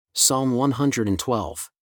Psalm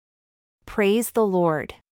 112. Praise the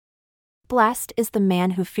Lord. Blessed is the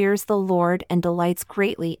man who fears the Lord and delights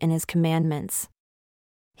greatly in his commandments.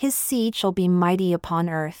 His seed shall be mighty upon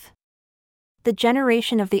earth. The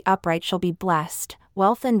generation of the upright shall be blessed,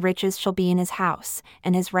 wealth and riches shall be in his house,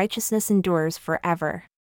 and his righteousness endures forever.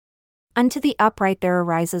 Unto the upright there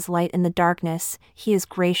arises light in the darkness, he is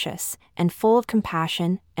gracious, and full of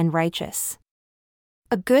compassion, and righteous.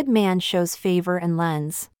 A good man shows favor and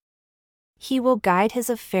lends. He will guide his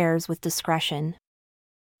affairs with discretion.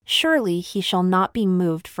 Surely he shall not be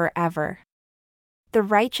moved forever. The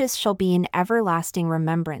righteous shall be in everlasting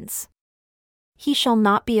remembrance. He shall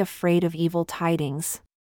not be afraid of evil tidings.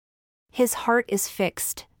 His heart is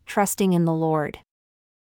fixed, trusting in the Lord.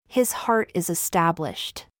 His heart is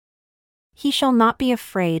established. He shall not be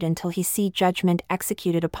afraid until he see judgment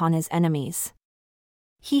executed upon his enemies.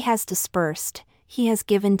 He has dispersed, he has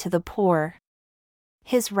given to the poor.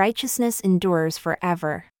 His righteousness endures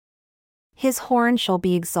forever. His horn shall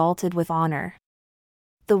be exalted with honor.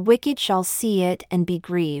 The wicked shall see it and be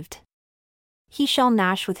grieved. He shall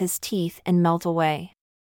gnash with his teeth and melt away.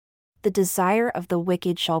 The desire of the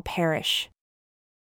wicked shall perish.